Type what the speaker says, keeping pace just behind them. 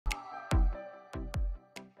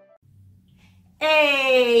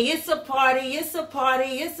Hey, it's a party, it's a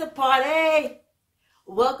party, it's a party.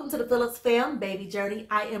 Welcome to the Phillips fam baby journey.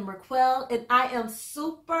 I am Raquel and I am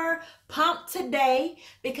super pumped today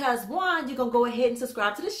because one, you're gonna go ahead and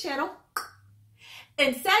subscribe to this channel.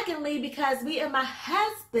 And secondly, because we in my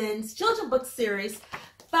husband's children book series,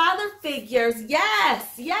 Father Figures,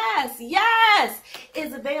 yes,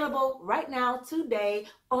 is available right now today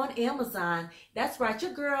on Amazon. That's right,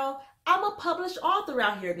 your girl. I'm a published author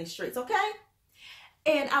out here in these streets, okay?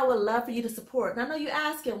 And I would love for you to support. And I know you're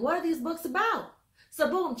asking, what are these books about? So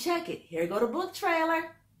boom, check it. Here you go, the book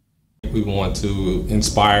trailer. We want to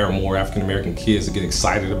inspire more African American kids to get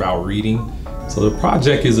excited about reading. So the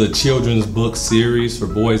project is a children's book series for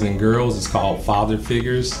boys and girls. It's called Father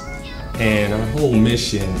Figures. And our whole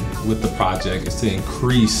mission with the project is to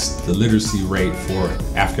increase the literacy rate for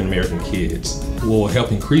African American kids. What will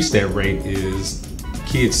help increase that rate is black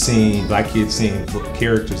kids seeing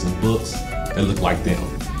characters in books that look like them.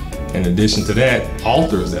 In addition to that,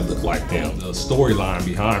 authors that look like them. The storyline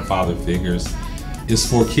behind Father Figures is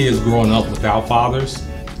for kids growing up without fathers,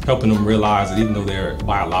 helping them realize that even though their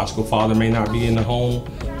biological father may not be in the home,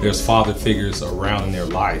 there's father figures around in their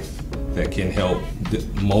life that can help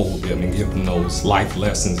mold them and give them those life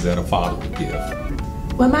lessons that a father would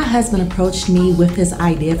give. When my husband approached me with his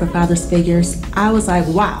idea for Father's Figures, I was like,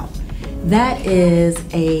 wow, that is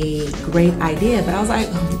a great idea. But I was like,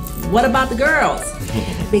 what about the girls?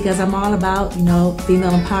 Because I'm all about,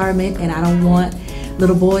 female empowerment, and I don't want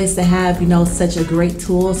little boys to have, such a great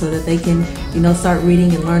tool so that they can, start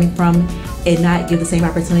reading and learning from and not give the same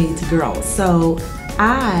opportunity to girls. So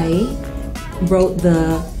I wrote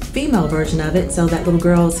the female version of it so that little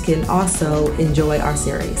girls can also enjoy our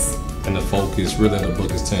series. And the focus really of the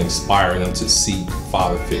book is to inspire them to seek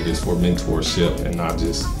father figures for mentorship and not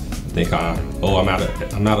just think, I'm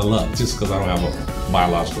out of luck just because I don't have a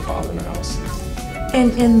biological father in the house.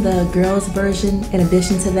 And in the girls version, in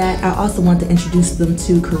addition to that, I also want to introduce them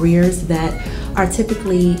to careers that are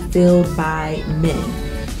typically filled by men.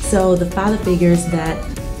 So the father figures that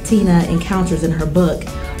Tina encounters in her book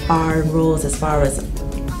are in roles as far as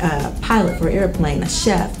a pilot for an airplane, a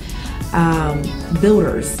chef,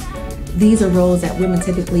 builders. These are roles that women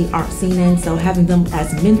typically aren't seen in, so having them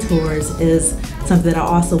as mentors is something that I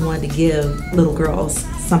also wanted to give little girls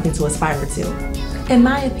something to aspire to. In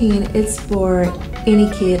my opinion, it's for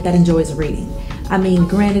any kid that enjoys reading. I mean,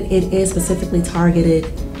 granted, it is specifically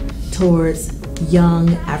targeted towards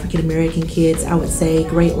young African American kids. I would say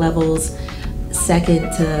grade levels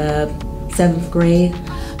 2nd to 7th grade.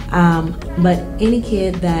 But any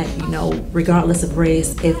kid that, regardless of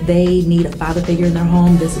race, if they need a father figure in their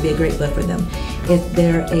home, this would be a great book for them. If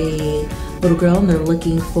they're a little girl and they're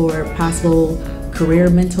looking for possible career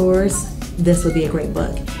mentors, this would be a great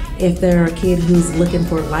book. If they're a kid who's looking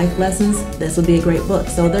for life lessons, this would be a great book.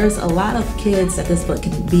 So there's a lot of kids that this book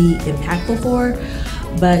can be impactful for,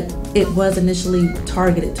 but it was initially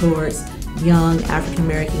targeted towards young African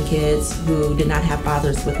American kids who did not have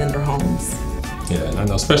fathers within their homes. Yeah, and I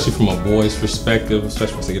know, especially from a boy's perspective,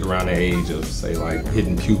 especially once they get around the age of, say, like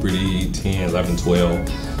hitting puberty, 10, 11,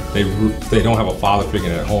 12, they don't have a father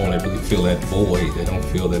figure at home. They really feel that void. They don't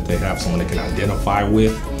feel that they have someone they can identify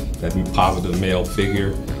with, that positive male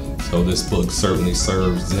figure. So this book certainly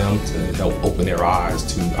serves them to help open their eyes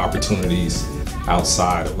to opportunities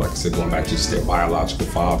outside of, like I said, going back to just their biological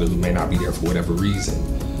father who may not be there for whatever reason.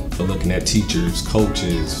 But looking at teachers,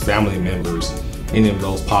 coaches, family members, any of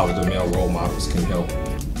those positive male role models can help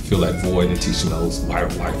fill that void and teach them those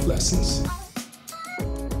vital life lessons.